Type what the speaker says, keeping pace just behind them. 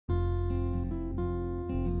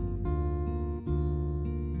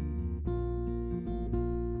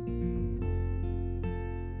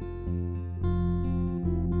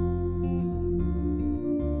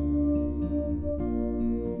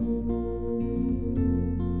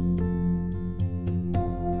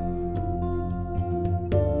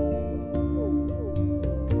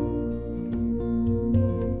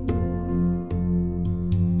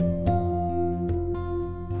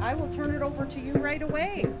to you right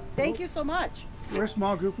away. Thank you so much. We're a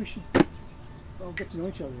small group. We should all get to know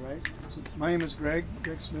each other, right? So my name is Greg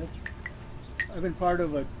Smith. I've been part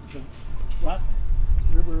of the Rock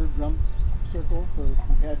River Drum Circle we've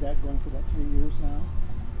had that going for about 3 years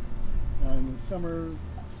now. In the summer,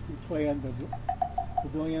 we play on the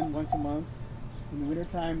pavilion once a month. In the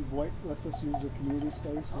wintertime, Voight lets us use a community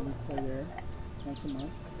space and we play there once a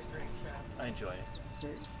month. That's a great show. I enjoy it.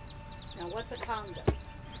 Great. Now, what's a conga?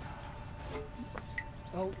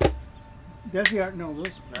 Oh, Desi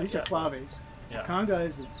these are claves. Yeah. Conga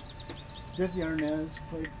is the Desi Arnaz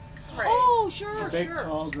played Right. Oh, sure, a big, sure.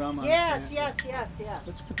 tall drum on Yes, the yes, yes, yes.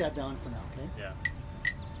 Let's put that down for now, okay? Yeah.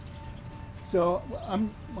 So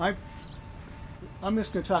I'm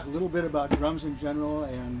just going to talk a little bit about drums in general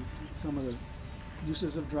and some of the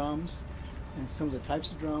uses of drums and some of the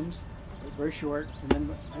types of drums, very short, and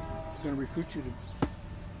then I'm going to recruit you to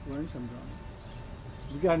learn some drums.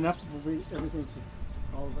 We've got enough of everything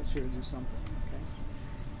for all of us here to do something, okay?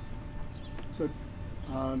 So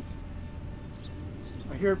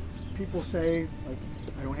I hear people say, like,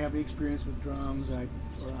 I don't have any experience with drums, I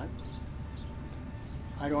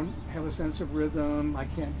don't have a sense of rhythm, I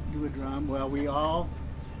can't do a drum. Well, we all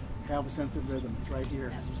have a sense of rhythm. It's right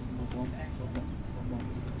here. Yes, Boom, exactly. boom, boom, boom, boom.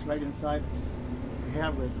 It's right inside us. We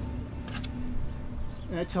have rhythm.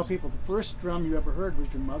 And I tell people, the first drum you ever heard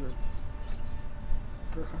was your mother.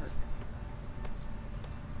 Her heart.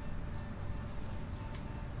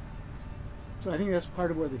 So I think that's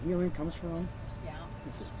part of where the healing comes from. Yeah.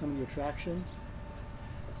 It's some of the attraction.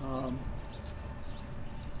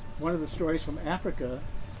 One of the stories from Africa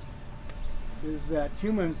is that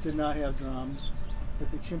humans did not have drums,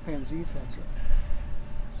 but the chimpanzees had drums.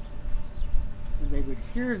 And they would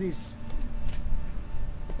hear these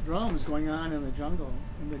drums going on in the jungle,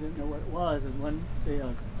 and they didn't know what it was. And one day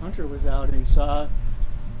a hunter was out and he saw a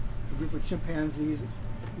group of chimpanzees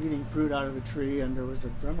eating fruit out of a tree, and there was a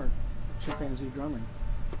drummer, a chimpanzee drumming.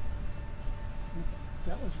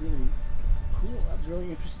 That was really cool. That was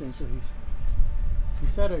really interesting. So he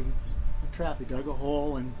set a trap. He dug a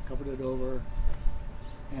hole and covered it over.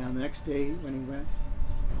 And the next day when he went,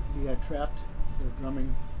 he had trapped the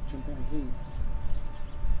drumming chimpanzee.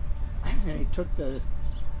 And he took the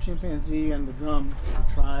chimpanzee and the drum to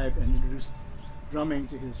the tribe and introduced drumming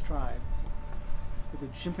to his tribe. But the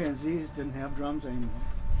chimpanzees didn't have drums anymore.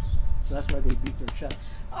 So that's why they beat their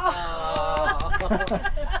chests. Oh.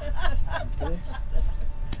 Okay?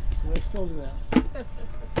 So they still do that.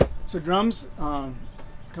 So drums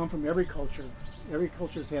come from every culture. Every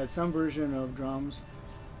culture's had some version of drums.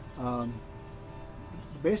 The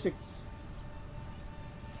basic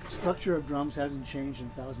structure of drums hasn't changed in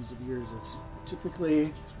thousands of years. It's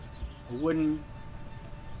typically a wooden,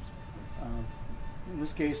 in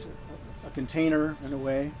this case, a container in a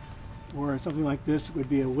way, or something like this would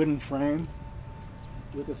be a wooden frame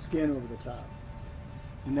with a skin over the top.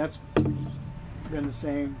 And that's been the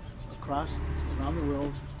same around the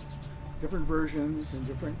world, different versions and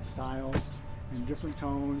different styles and different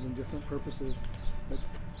tones and different purposes, but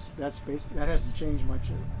that hasn't changed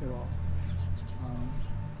much at all.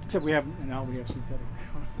 Except now we have synthetic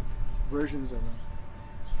versions of it.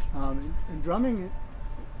 And drumming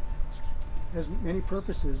has many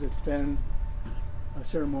purposes. It's been a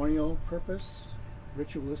ceremonial purpose,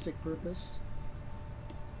 ritualistic purpose,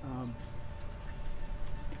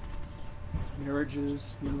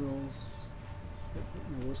 marriages, funerals,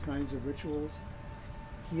 those kinds of rituals,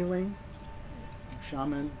 healing,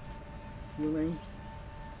 shaman healing,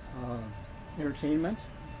 entertainment,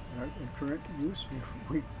 in current use.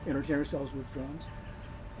 We entertain ourselves with drums.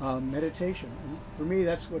 Meditation. And for me,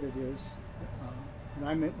 that's what it is. When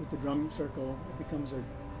I'm with the drum circle, it becomes a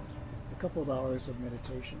couple of hours of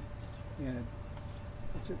meditation. And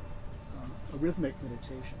it's a rhythmic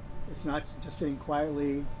meditation. It's not just sitting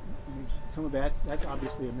quietly. I mean, some of that's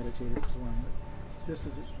obviously a meditative form, but this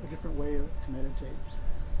is a different way to meditate.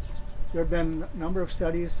 There have been a number of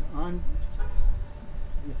studies on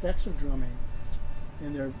the effects of drumming,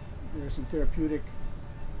 and there are some therapeutic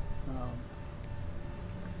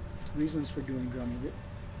reasons for doing drumming. It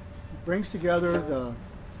brings together the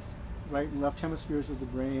right and left hemispheres of the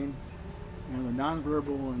brain and the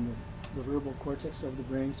nonverbal and the verbal cortex of the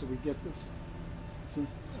brain, so we get this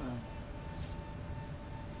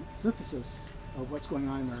synthesis of what's going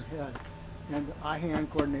on in our head. And the eye-hand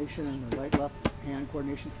coordination and the right-left hand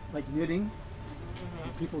coordination, like knitting.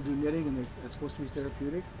 People do knitting, and that's supposed to be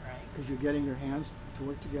therapeutic because you're getting your hands to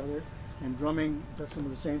work together. And drumming does some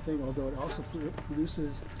of the same thing, although it also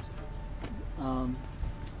produces an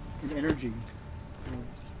energy,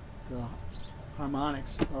 the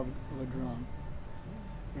harmonics of a drum.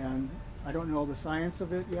 And I don't know the science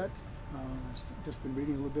of it yet. I've just been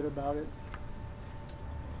reading a little bit about it.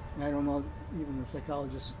 And I don't know, even the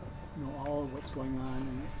psychologists know all of what's going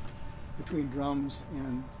on between drums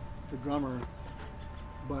and the drummer.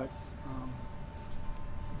 But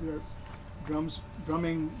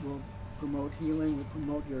drumming will promote healing, will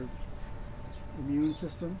promote your immune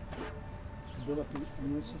system, to build up the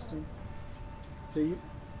immune system. They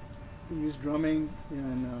use drumming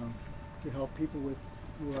to help people who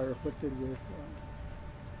are afflicted with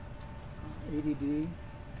ADD,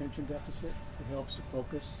 attention deficit. It helps to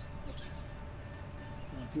focus.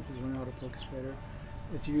 People learn how to focus better.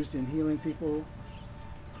 It's used in healing people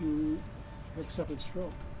who have suffered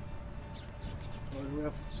stroke or who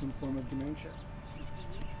have some form of dementia.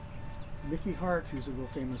 Mickey Hart, who's a real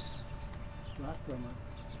famous rock drummer,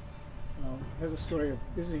 has a story of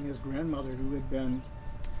visiting his grandmother who had been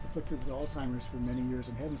afflicted with Alzheimer's for many years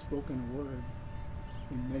and hadn't spoken a word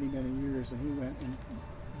in many, many years. And he went and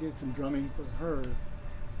did some drumming for her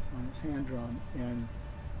on his hand drum, and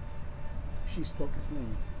she spoke his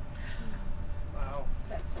name. Wow,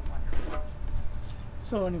 that's so wonderful.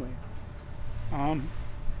 So anyway,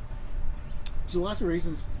 so lots of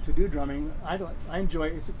reasons to do drumming. I enjoy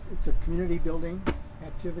it. It's a community building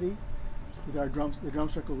activity. With our the drum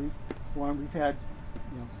circle we've formed, we've had,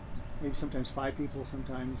 maybe sometimes 5 people,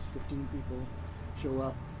 sometimes 15 people show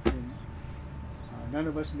up. And none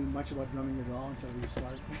of us knew much about drumming at all until we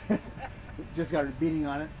started. Just got beating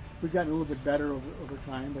on it. We've gotten a little bit better over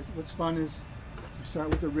time. But what's fun is you start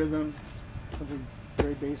with a rhythm, something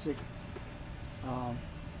very basic, and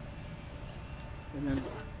then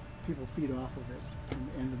people feed off of it,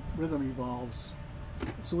 and the rhythm evolves.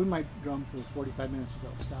 So we might drum for 45 minutes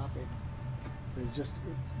without stopping. But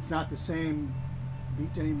it's not the same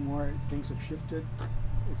beat anymore. Things have shifted.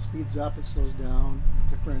 It speeds up, it slows down.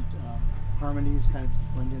 Different harmonies kind of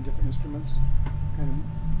blend in, different instruments kind of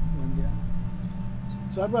blend in.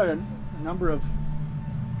 So I brought a number of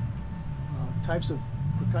types of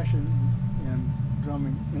percussion and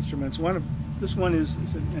drumming instruments. This one is,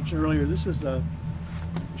 as I mentioned earlier, this is a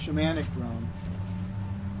shamanic drum.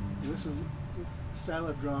 This is a style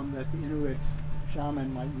of drum that the Inuit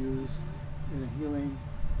shaman might use in a healing.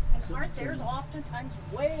 And aren't theirs oftentimes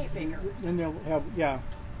way bigger? Then they'll have, yeah.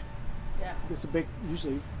 It's a big,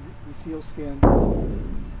 usually seal skin.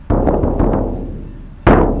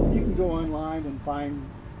 You can go online and find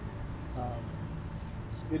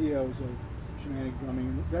videos of shamanic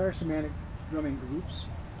drumming. There are shamanic drumming groups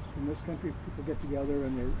in this country. People get together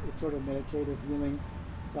and it's sort of meditative healing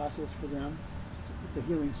process for them. It's a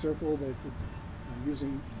healing circle, but it's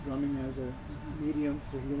using drumming as a medium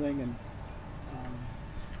for healing and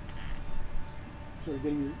sort of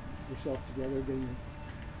getting yourself together,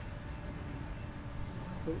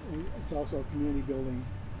 but it's also a community building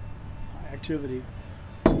activity.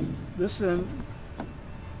 This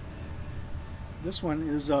one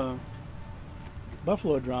is a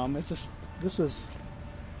buffalo drum. This is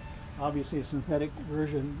obviously a synthetic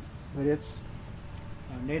version, but it's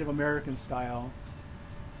Native American style.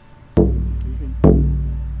 You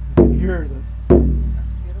can hear the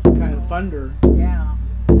kind of thunder. Yeah.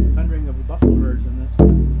 Thundering of the buffalo herds in this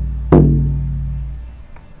one.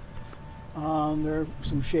 There are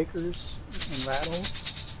some shakers and rattles.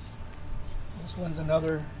 This one's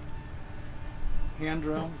another hand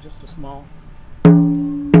drum, just a small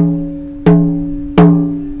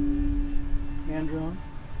hand drum.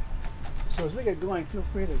 So as we get going, feel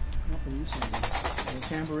free to come up and use some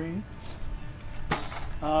tambourine.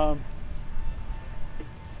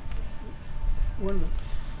 One of the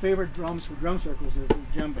favorite drums for drum circles is the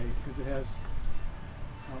djembe, because it has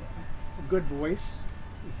a good voice,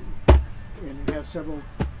 and it has several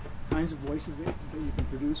kinds of voices that you can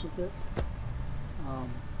produce with it.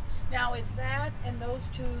 Now, is that and those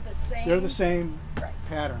two the same? They're the same Right.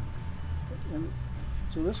 pattern. And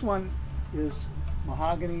so this one is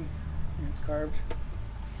mahogany, and it's carved. You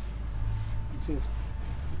can see it's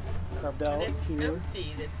carved out. And it's here.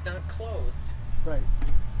 empty, it's not closed. Right.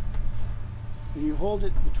 And you hold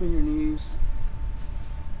it between your knees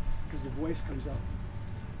because the voice comes out.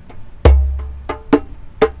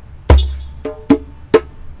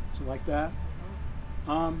 So like that.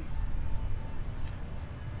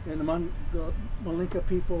 And among the Malinka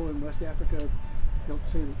people in West Africa, they'll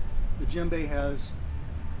say that the djembe has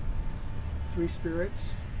 3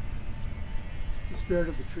 spirits. The spirit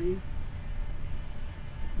of the tree,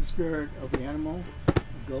 the spirit of the animal, a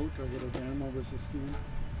goat or little animal with a skin,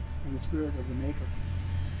 and the spirit of the maker.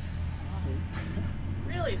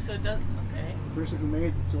 Really? So it doesn't, okay. The person who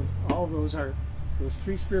made, so all of those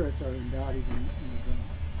 3 spirits are embodied in the drum.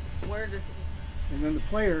 Where does, And then the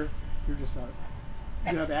player You're just not.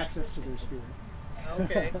 You have access to their spirits.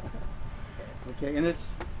 Okay. Okay, and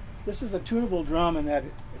this is a tunable drum in that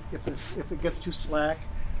if it gets too slack,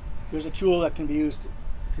 there's a tool that can be used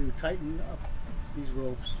to tighten up these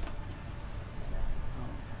ropes.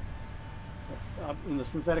 In the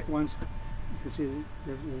synthetic ones, you can see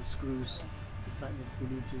there's little screws to tighten it if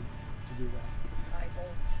we need to do that. High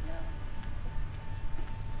bolts,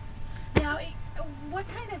 yeah. Now, what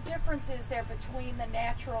kind of difference is there between the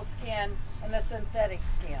natural skin and the synthetic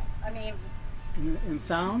skin? I mean, In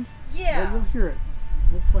sound, yeah. well, you'll hear it.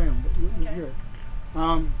 We'll play them, but you'll Okay. hear it.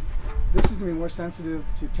 This is going to be more sensitive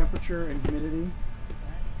to temperature and humidity.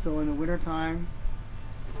 So in the wintertime,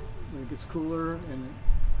 when it gets cooler and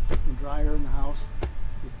drier in the house, it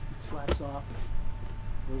slacks off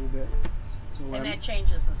a little bit. So And that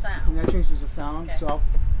changes the sound. And that changes the sound. Okay. So I'll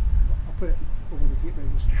put it over the heat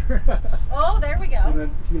register. Oh, there we And go.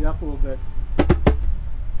 then heat up a little bit.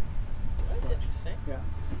 That's interesting. Yeah,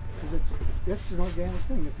 because it's an organic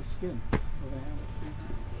thing. It's a skin of an animal.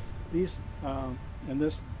 These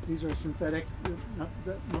these are synthetic.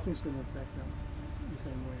 Nothing's going to affect them the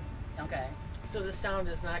same way. Okay. So the sound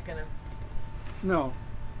is not going to, No.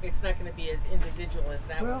 it's not going to be as individual as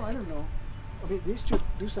that Well, one I is. don't know. I mean, these two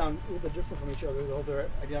do sound a little bit different from each other, though they're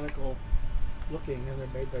identical looking and they're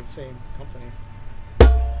made by the same company.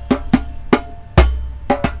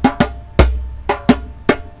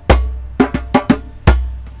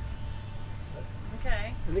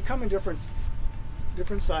 Okay. And they come in different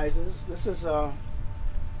sizes. This is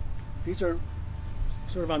these are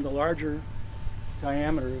sort of on the larger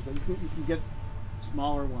diameters, but you can get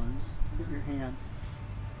smaller ones. Get your hand.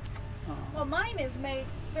 Well, mine is made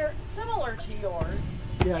very similar to yours.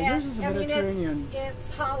 Yeah, And, yours is a I mean, Mediterranean.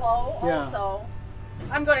 it's hollow Yeah. also.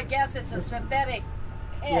 I'm going to guess it's a synthetic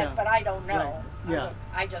head, Yeah. but I don't know. Right. Yeah.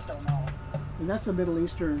 I just don't know. And that's a Middle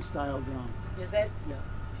Eastern style drum. Is it? Yeah.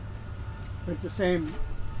 But it's the same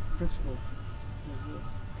principle as this.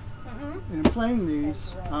 Mm-hmm. And in playing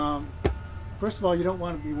these, That's right. first of all, you don't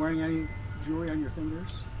want to be wearing any jewelry on your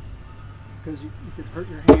fingers because you could hurt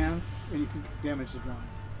your hands and you can damage the drum.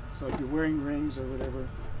 So if you're wearing rings or whatever,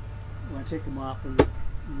 you want to take them off when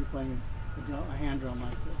you're playing a hand drum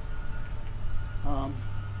like this.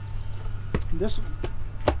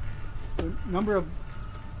 There are a number of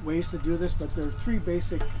ways to do this, but there are three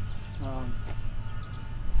basic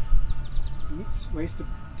ways to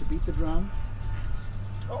beat the drum.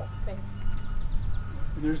 Oh, thanks.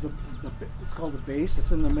 And there's it's called the bass.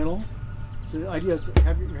 It's in the middle. So the idea is to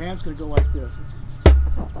have your hands going to go like this.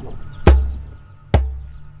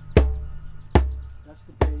 That's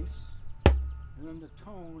the bass, and then the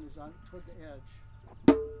tone is on toward the edge.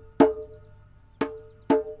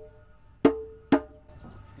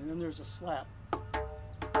 And then there's a slap.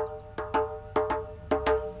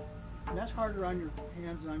 And that's harder on your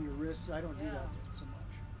hands and on your wrists. I don't do that so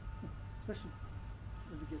much, especially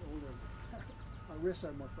as we get older. Our wrists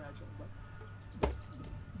are more fragile, but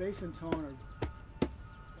bass and tone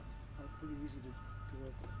are pretty easy to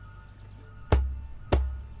work with.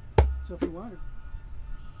 So if you want to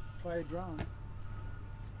try a drum,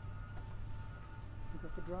 pick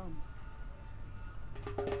up the drum,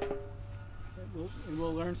 and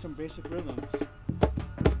we'll learn some basic rhythms.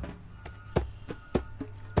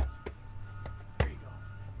 There you go.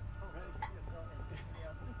 All right.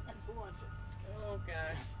 Who wants it? Oh,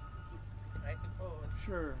 gosh. I suppose.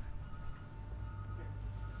 Sure.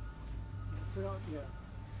 So yeah,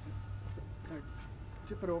 kind of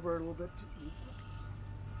tip it over a little bit.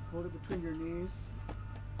 Hold it between your knees.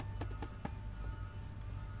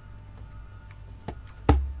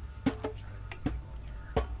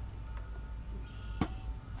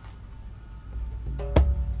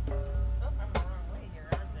 Oh, I'm the wrong way here,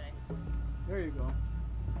 aren't I? There you go.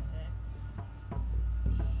 Okay.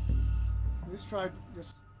 Just try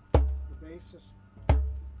just the bass. Just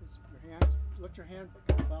your hand. Let your hand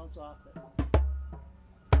kind of bounce off it.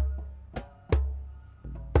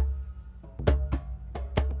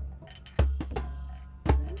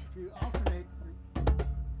 And if you alternate,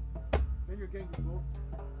 then you're getting both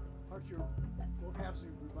halves of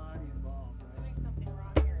your body involved, I'm right? doing something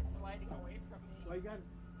wrong here. It's sliding away from me. Well, you got,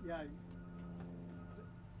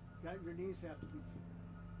 your knees have to be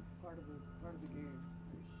part of the game.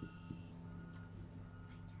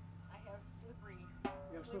 I have slippery,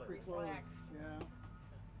 You have slippery clothes. slacks.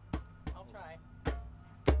 Yeah. I'll try.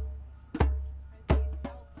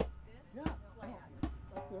 Yeah.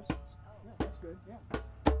 Like this. Yeah, that's good. Yeah.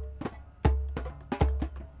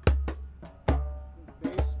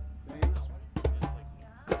 Bass.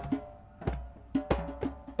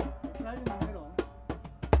 It's right in the middle.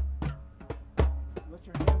 Let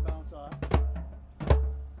your hand bounce off.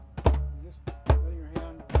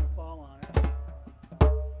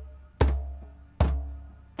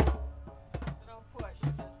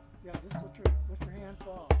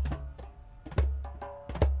 fall.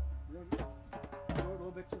 Then go a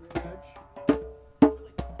little bit to the edge.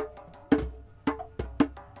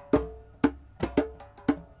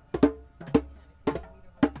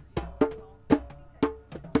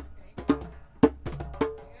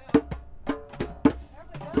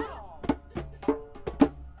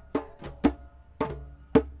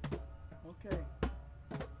 Okay.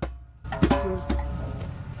 So,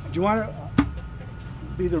 do you want to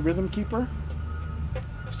be the rhythm keeper?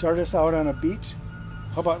 Start us out on a beat.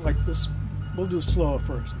 How about like this? We'll do slow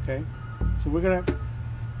first, okay? So we're gonna,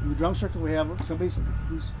 in the drum circle we have somebody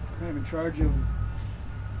who's kind of in charge of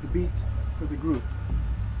the beat for the group.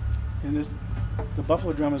 And the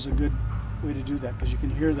buffalo drum is a good way to do that because you can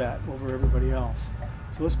hear that over everybody else.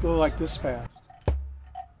 So let's go like this fast.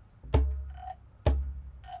 Like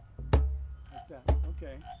that,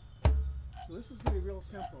 okay. So this is gonna be real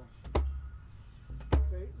simple.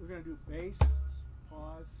 Okay, we're gonna do bass,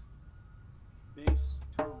 pause, bass,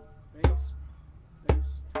 tone, bass,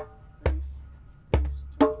 bass, tone, bass, bass,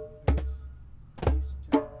 tone, bass, bass,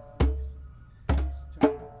 tone,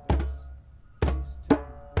 bass, bass, tone,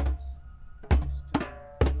 bass, bass, tone, bass, bass, tone,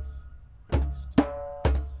 bass,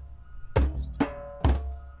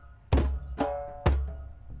 bass,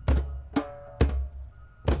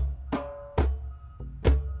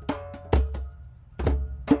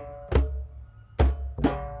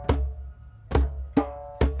 tone,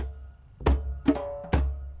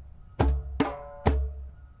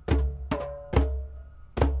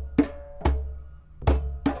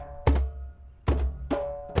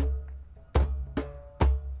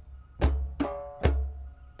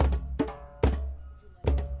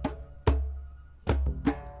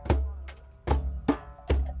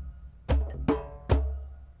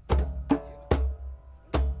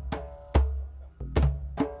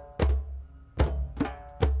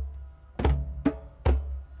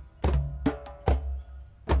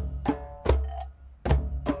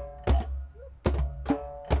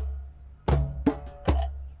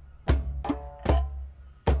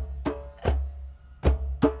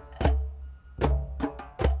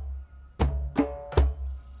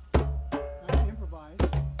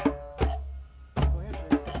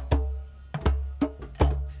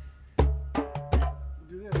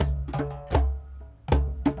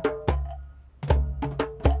 tone,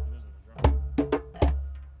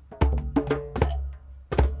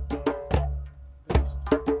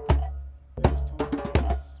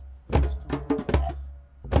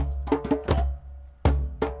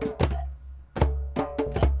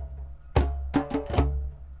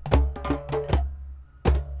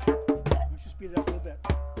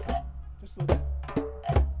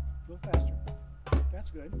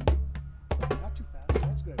 good. Not too fast.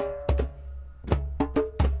 That's good.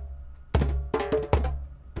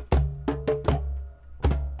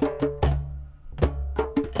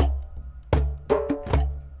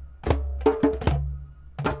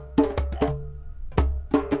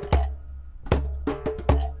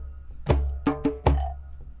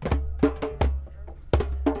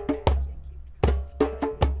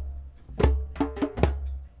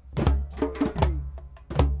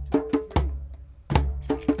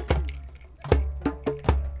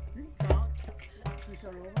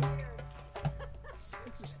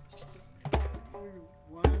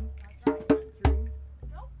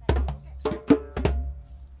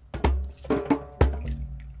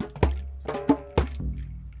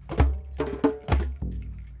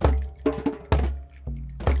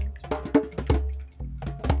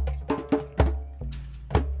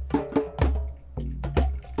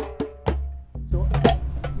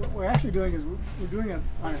 Doing is we're doing it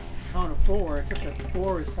on a count of 4, except that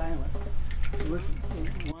 4 is silent. So listen,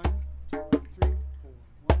 1, 2, 3, 4.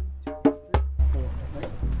 1, 2, 3, 4.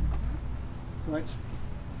 Right? So that's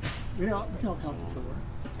we can all count to 4.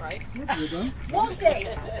 Right? Yeah, you're done. Most days.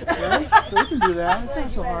 Right? So we can do that. It's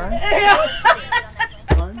not so hard. 1,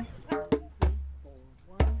 2, 3, 4.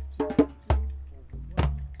 1, 2, 3, 4. 1, 2,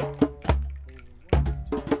 3, 4. 1, 2,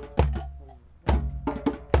 3, 4.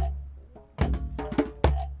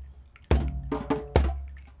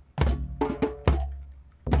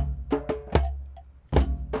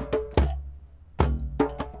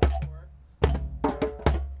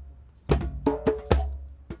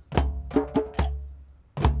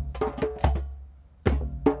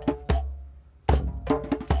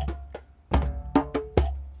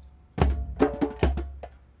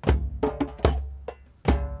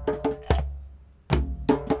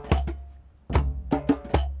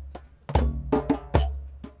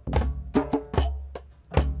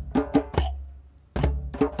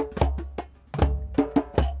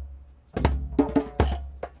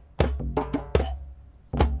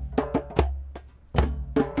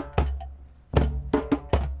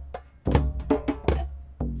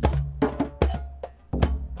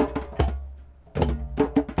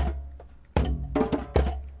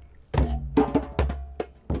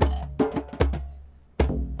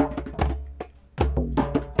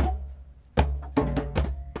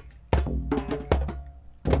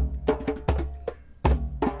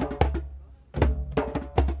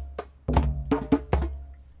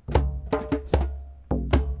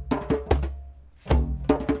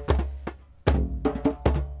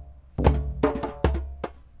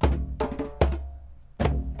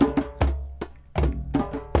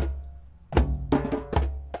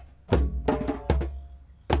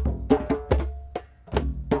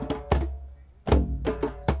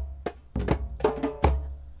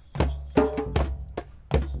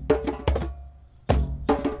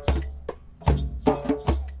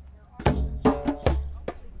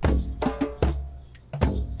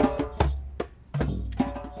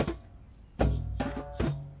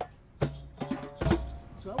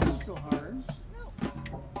 So that wasn't so hard. No,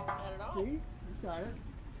 not at all. See? You got it.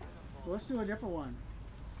 So let's do a different one.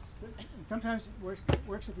 And sometimes it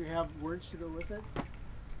works if you have words to go with it.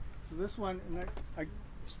 So this one, and I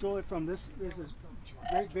stole it from this. There's this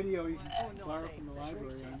great video you can borrow from the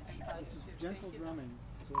library. And this is gentle drumming.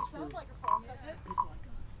 So it's for people like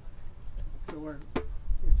us. So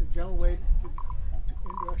it's a gentle way to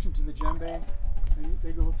introduction to the djembe. And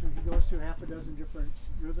he goes through half a dozen different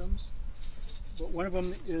rhythms. But one of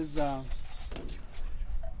them is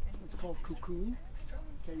it's called cuckoo.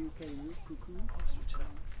 K-U-K-U, cuckoo.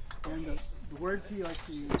 And the words he likes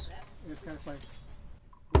to use, and it's kind of like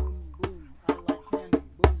boom, boom, I like candy,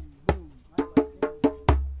 boom, boom, I like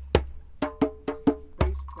candy.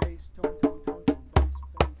 Bass, bass, tone, tone, tone, tone, bass,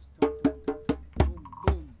 bass, tone, tone, tone, tone, boom,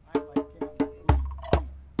 boom, I like candy, boom,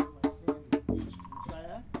 boom, I like candy. Can you try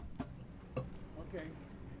that? Okay.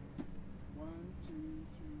 1, 2,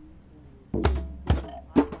 3, 4. Boom, boom, I like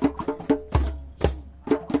candy.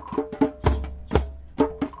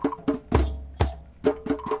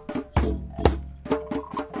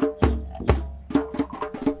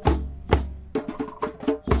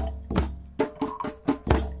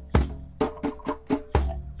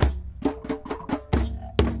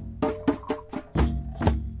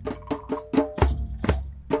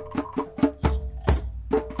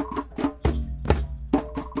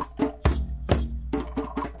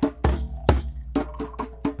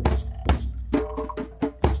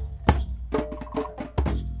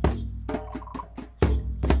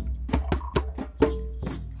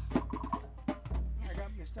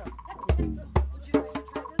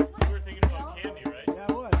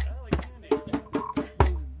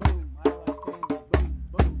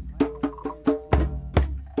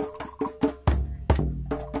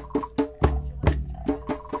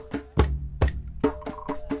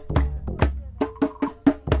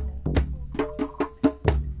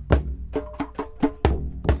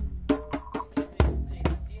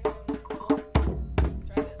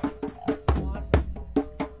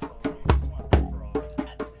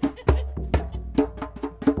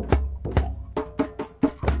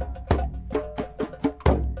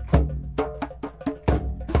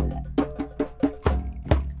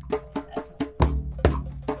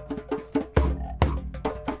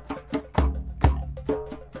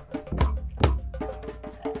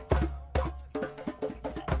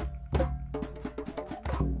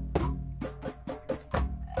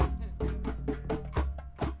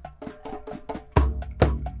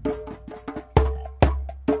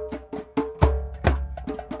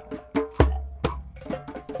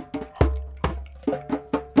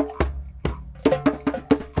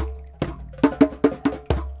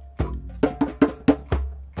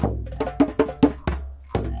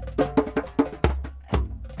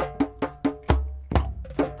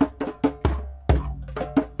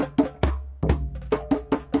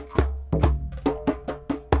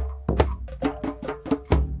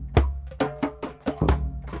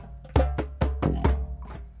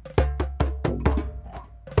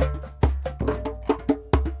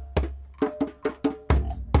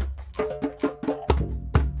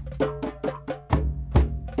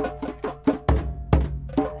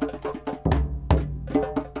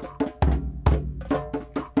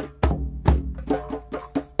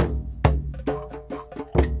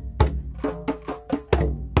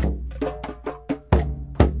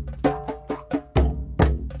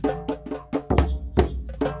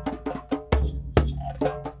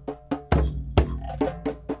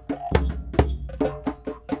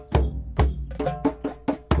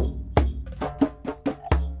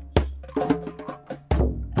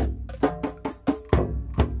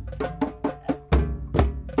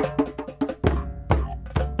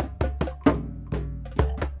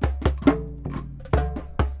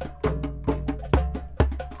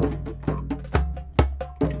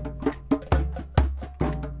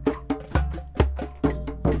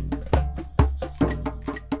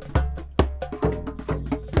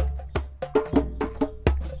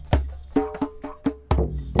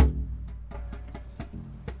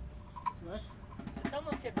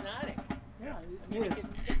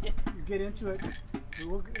 Get into it.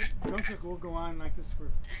 We'll go on like this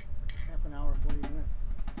for half an hour, 40 minutes.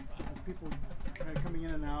 Of people kind of coming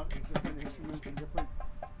in and out with different instruments and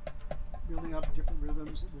building up different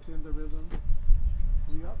rhythms within the rhythm.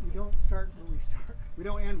 So we don't start where we start. We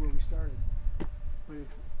don't end where we started. But it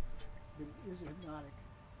is hypnotic.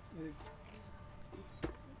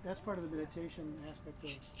 That's part of the meditation aspect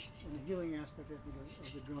and the healing aspect of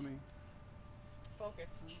the drumming. Focus.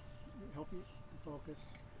 Help you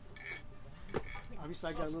focus. Obviously,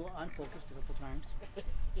 I got a little unfocused a couple times.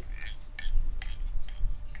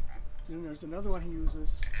 Then there's another one he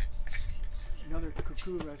uses, another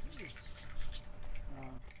cuckoo recipe.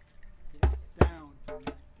 Get down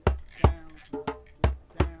tonight, get down tonight,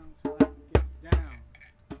 get down tonight, get down.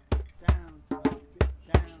 Down tonight,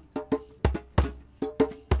 get down tonight.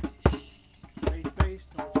 Bass, bass,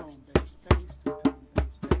 tone, tone, bass, bass, tone,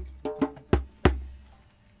 tone, bass,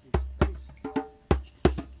 bass, tone, tone, bass, bass, bass,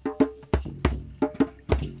 bass.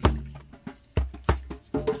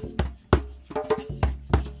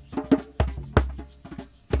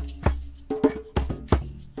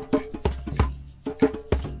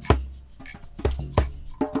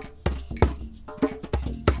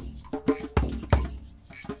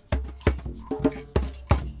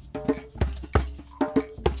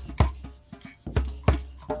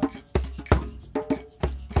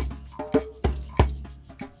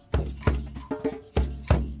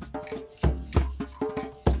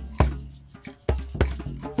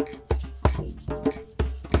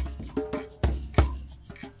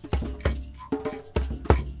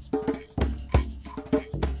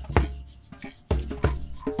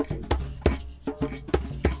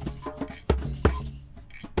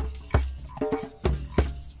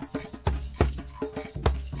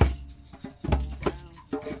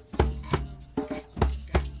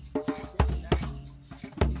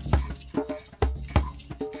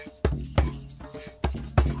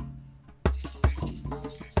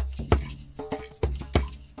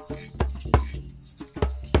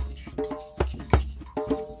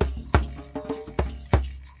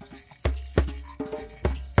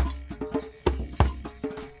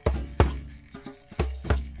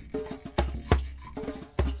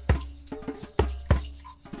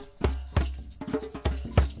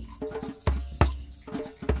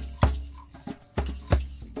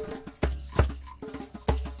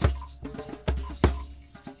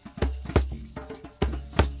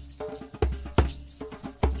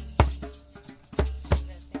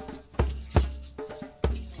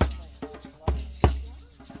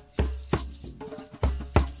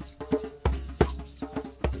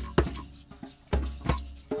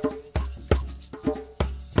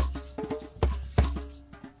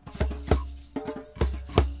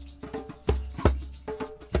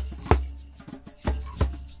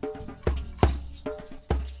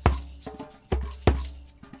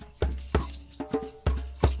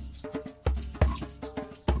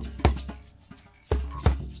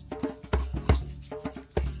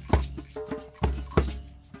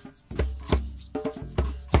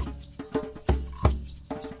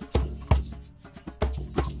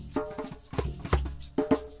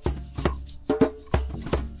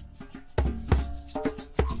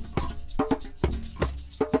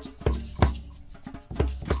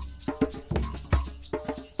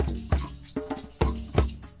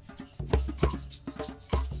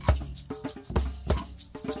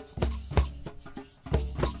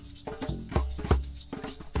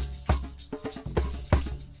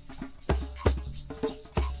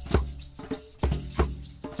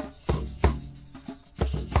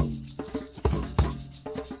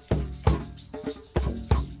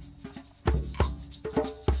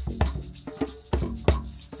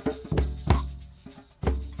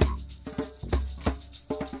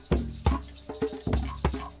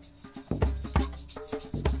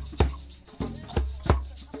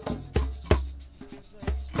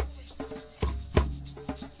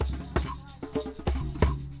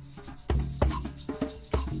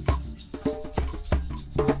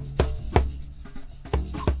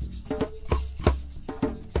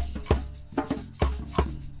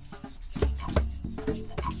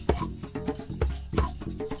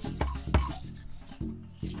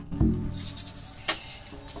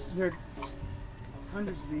 There are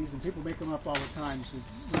hundreds of these, and people make them up all the time, so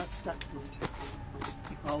we're not stuck to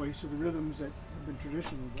always to the rhythms that have been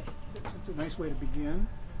traditional. But it's a nice way to begin.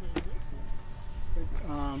 But,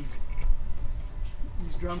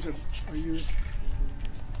 these drums are used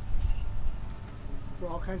for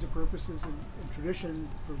all kinds of purposes in tradition,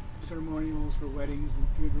 for ceremonials, for weddings and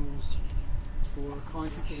funerals, for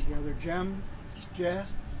calling people together. Je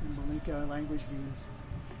in Malinka language means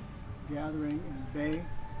gathering, and Bay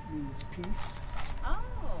means peace. Oh.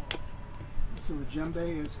 So the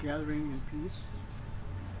djembe is gathering in peace,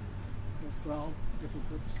 for all different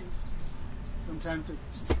purposes. Sometimes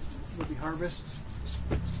there'll be harvest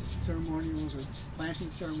ceremonials or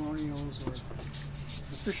planting ceremonials, or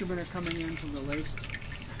the fishermen are coming in from the lake,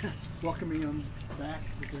 welcoming them back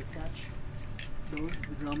with their catch. Those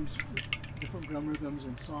the drums, different drum rhythms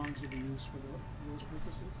and songs will be used for those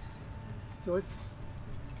purposes. So it's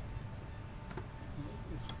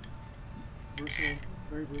versatile,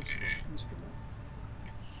 very versatile instrument.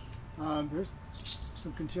 There's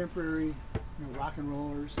some contemporary, rock and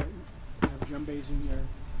rollers that have djembes in their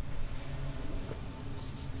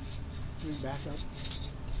backup,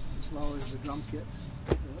 as well as the drum kit.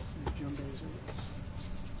 The djembes are.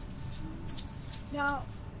 Now,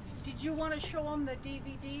 did you want to show them the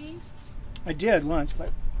DVD? I did once, but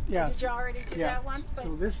yeah. Did you already do that once? But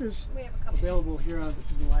so this is we have a couple. available here in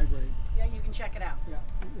the library. Yeah, you can check it out. Yeah,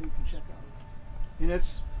 you can check out. And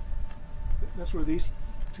that's where these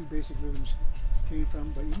two basic rhythms came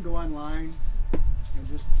from. But you can go online and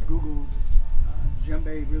just Google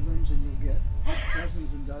djembe rhythms, and you'll get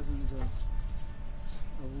dozens and dozens of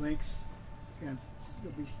links, and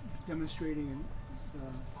they'll be demonstrating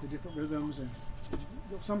the different rhythms. And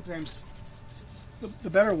sometimes the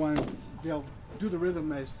better ones, they'll do the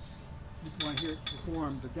rhythm as you want to hear it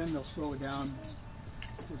performed, but then they'll slow it down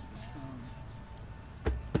to,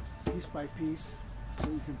 piece by piece, so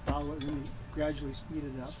you can follow it and really gradually speed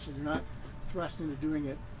it up, so you're not thrust into doing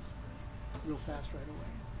it real fast right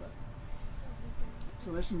away. But,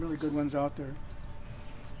 so there's some really good ones out there.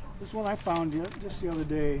 This one I found just the other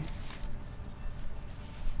day,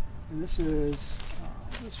 and this is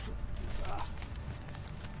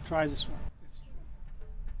try this one.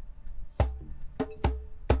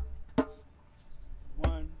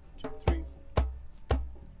 One, two, three.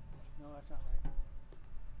 No, that's not right.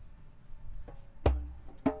 1,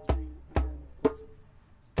 2, 3, and 1,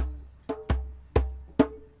 2, 3.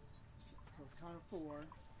 So count of 4.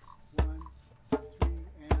 1, 2, 3,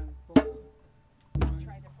 and 4. 1, 2,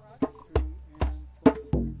 3, and 4.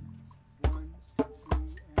 1, 2, 3, and 4. 1, 2,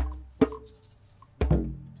 3, and 4.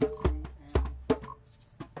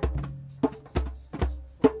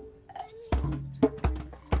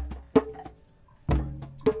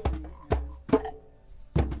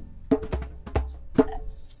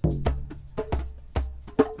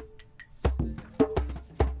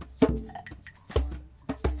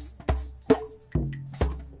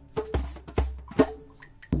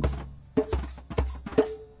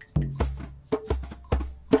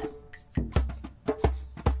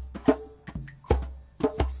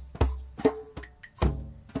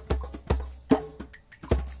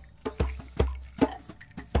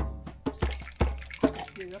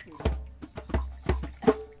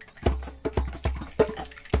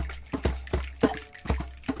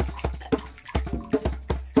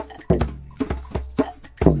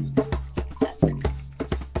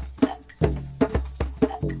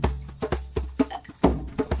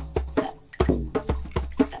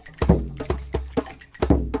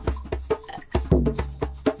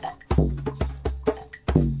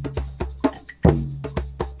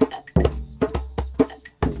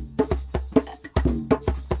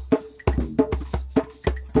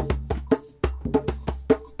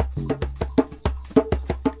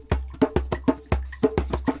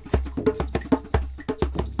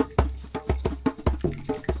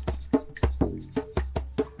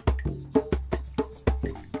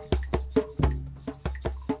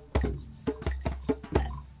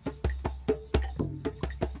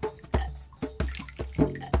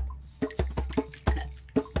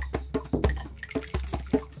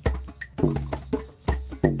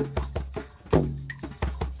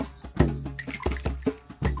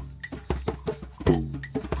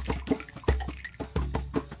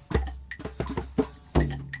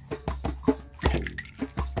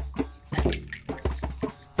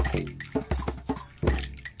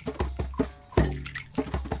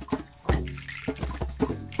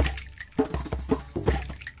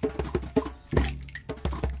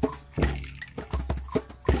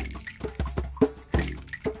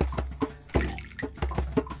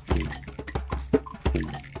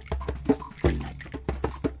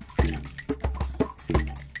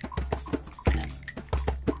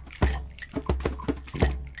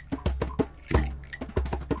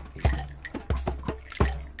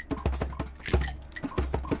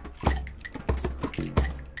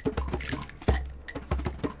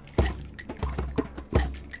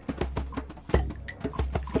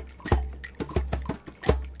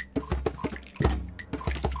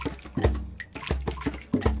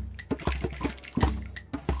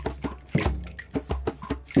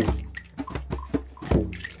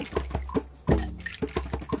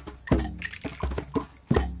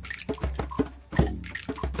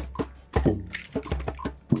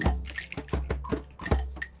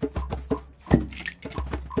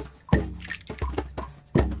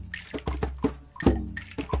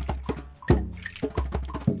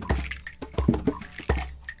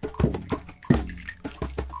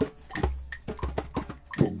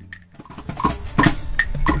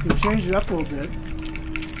 Change it up a little bit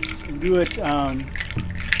and do it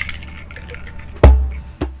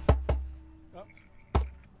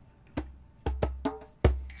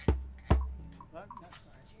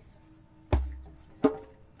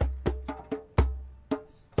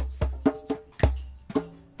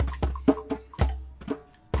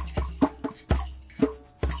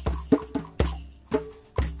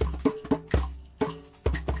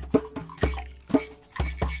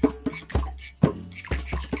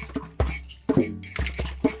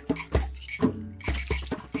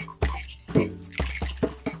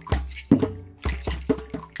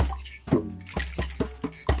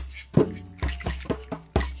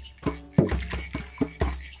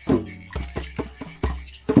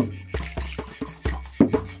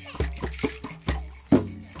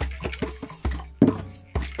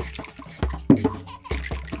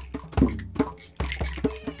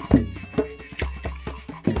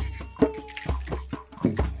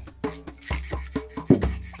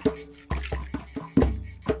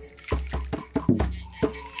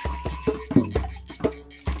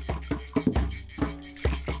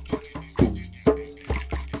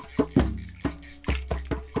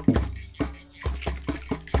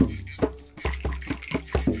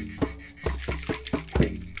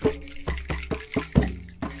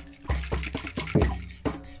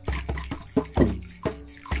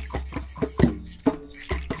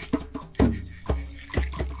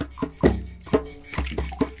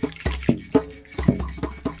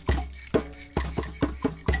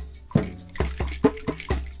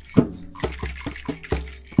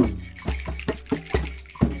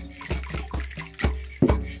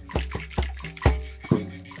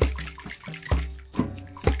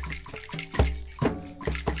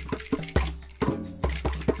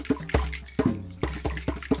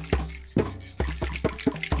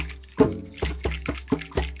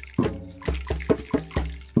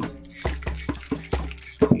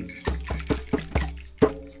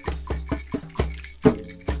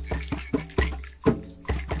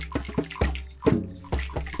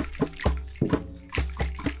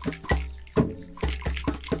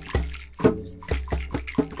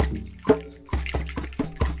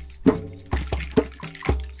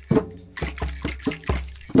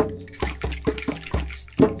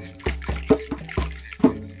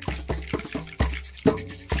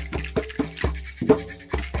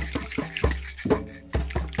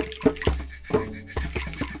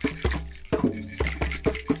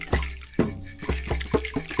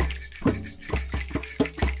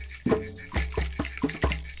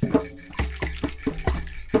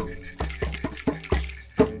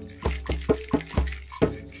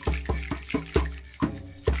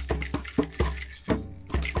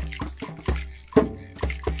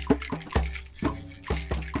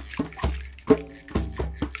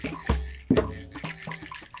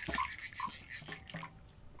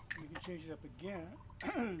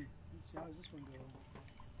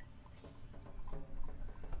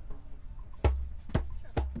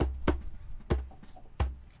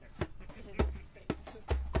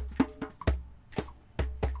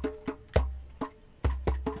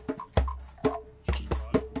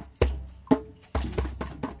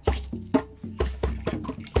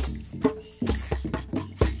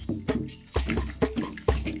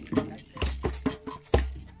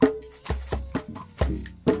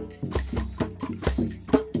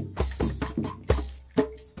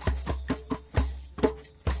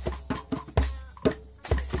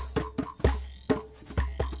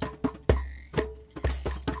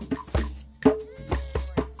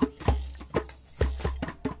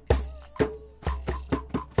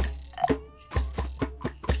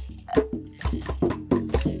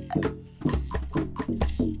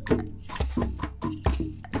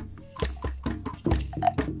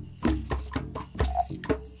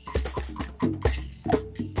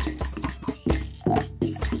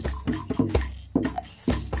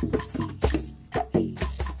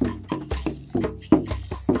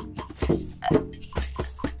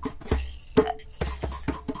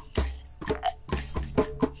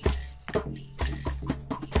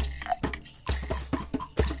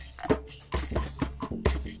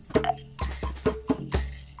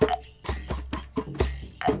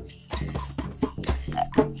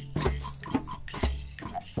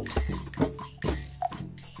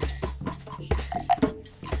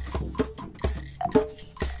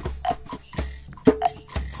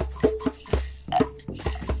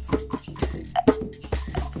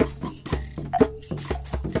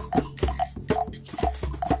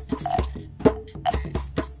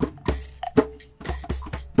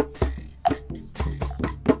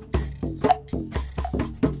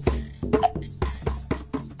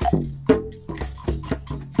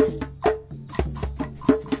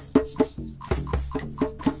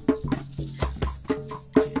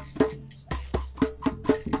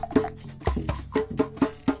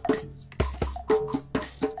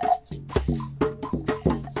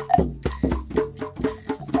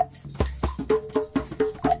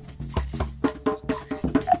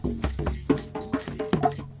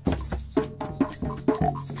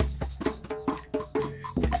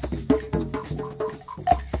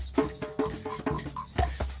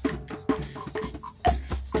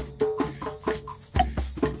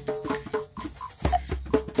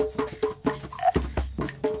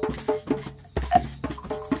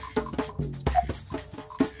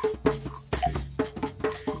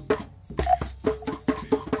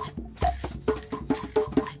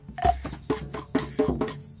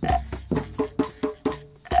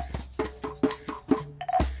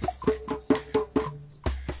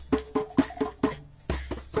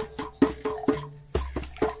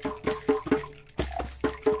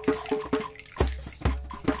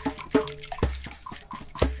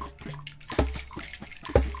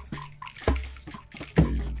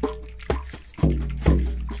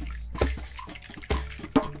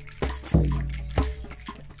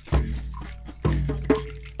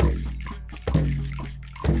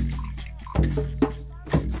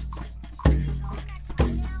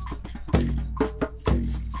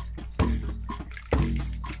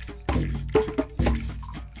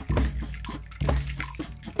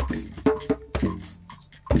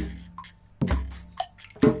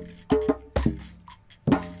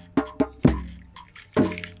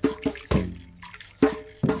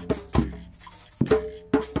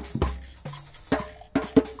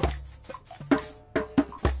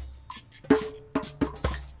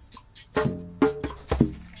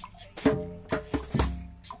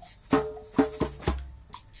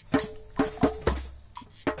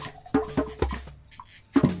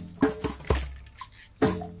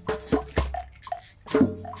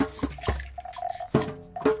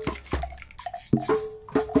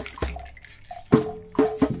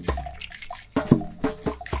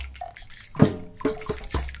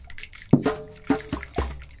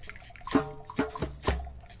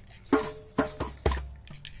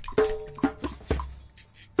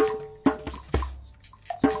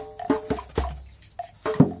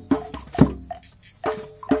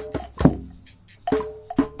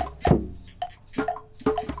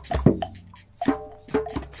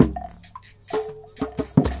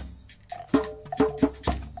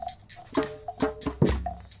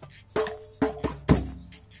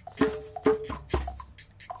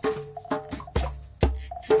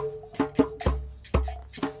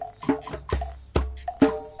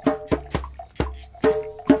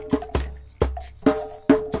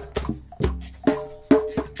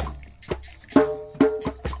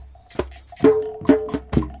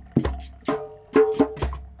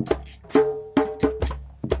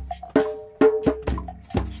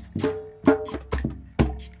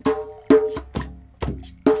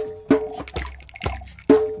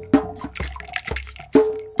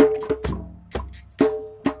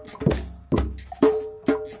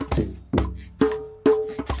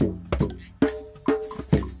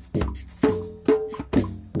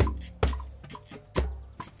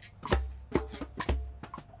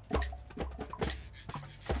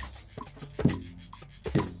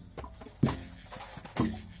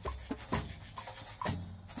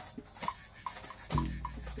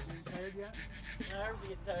yet? My arms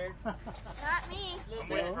get tired. Not me. I'm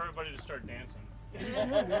waiting for everybody to start dancing.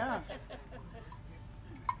 Yeah.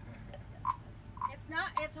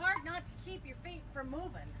 It's hard not to keep your feet from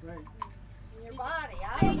moving. Right. Your body.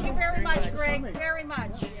 Thank you very much, Greg. Swimming. Very much.